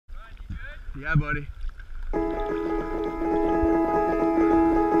Yeah, buddy.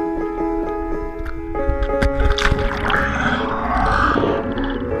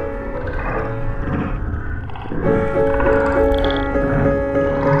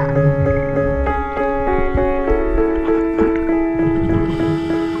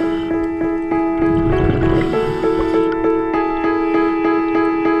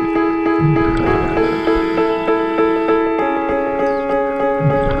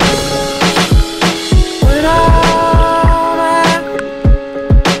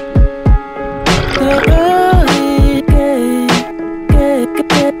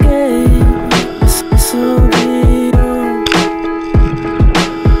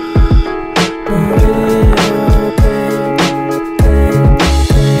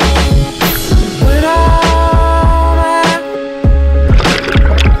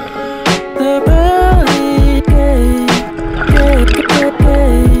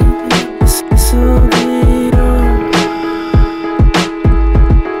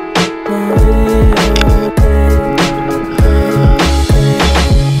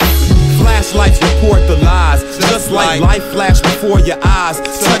 Life flash before your eyes,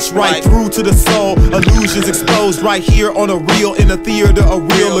 touch right through to the soul. Illusions exposed right here on a reel, in a theater, a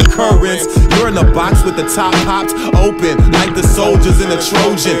real occurrence. You're in a box with the top popped open, like the soldiers in a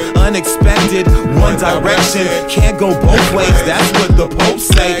Trojan. Unexpected, one direction, can't go both ways. That's what the Pope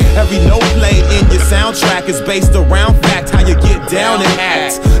say. Every note played in your soundtrack is based around fact, how you get down and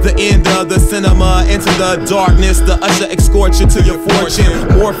act. The end of the cinema, into the darkness. The usher escorts you to your fortune,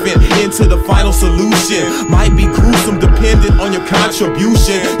 morphing into the final solution. Might be gruesome, dependent on your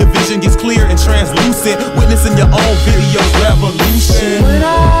contribution. Your vision gets clear and translucent, witnessing your own video's revolution.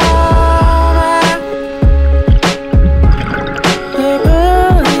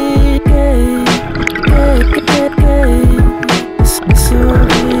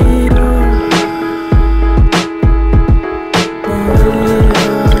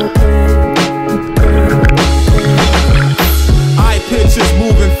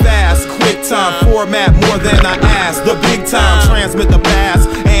 Format more than I asked. The big time, transmit the past,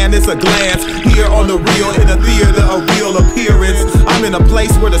 and it's a glance. Here on the reel, in a theater, a real appearance. I'm in a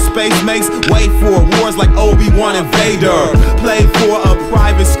place where the space makes way for wars like Obi-Wan and Vader. Play for a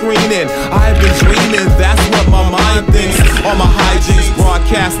private screening. I've been dreaming, that's what my mind thinks. All my hijinks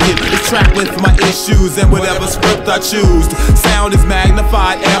broadcasted, it's tracked with my issues and whatever script I choose. Sound is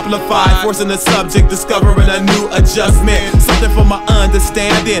magnified, amplified, forcing the subject, discovering a new adjustment. Something for my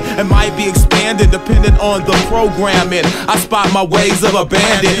understanding, and might be expanded depending on the programming. I spot my ways of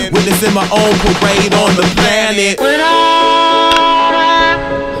abandon, witnessing my own parade on the planet. When it's all beyond.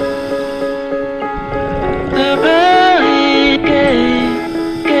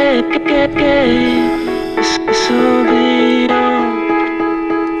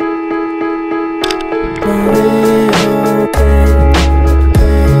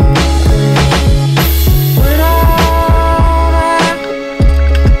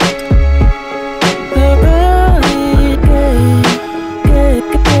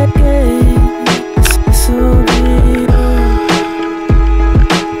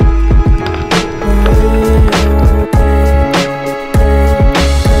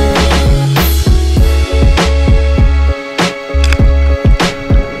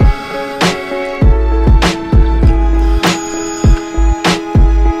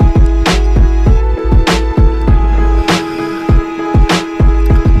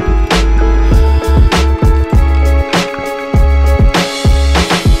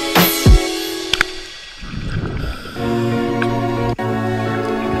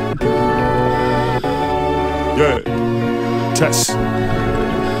 Test.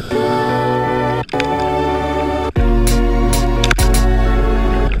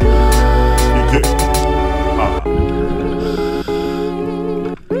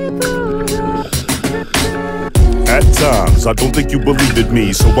 At times, I don't think you believed in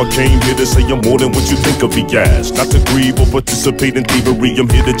me, so I came here to say I'm more than what you think of me as. Not to grieve or participate in thievery, I'm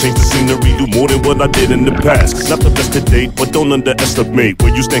here to change the scenery, do more than what I did in the past. Not the best to date, but don't underestimate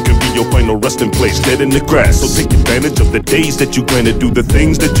where you stand could be your final resting place, dead in the grass. So take advantage of the days that you granted, do the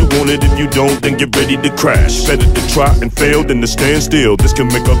things that you wanted. If you don't, then get ready to crash. Better to try and fail than to stand still. This can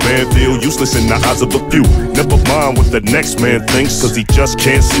make a man feel useless in the eyes of a few. Never mind what the next man thinks, cause he just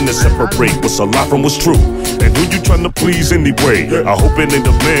can't seem to separate what's a lie from what's true. And who you trying to please this anyway. I hope it ain't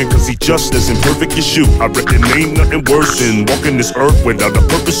a man, cause he just as imperfect as you. I reckon ain't nothing worse than walking this earth without a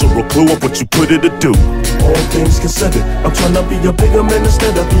purpose or a clue of what you put it to do. All things considered, I'm trying to be a bigger man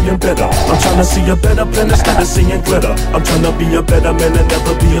instead of being better. I'm trying to see a better plan instead of seeing glitter. I'm trying to be a better man and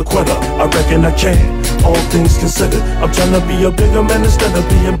never be a quitter. I reckon I can. All things considered, I'm trying to be a bigger man instead of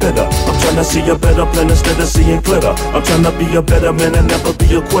being better. I'm trying to see a better plan instead of seeing glitter. I'm trying to be a better man and never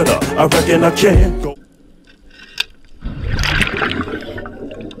be a quitter. I reckon I can.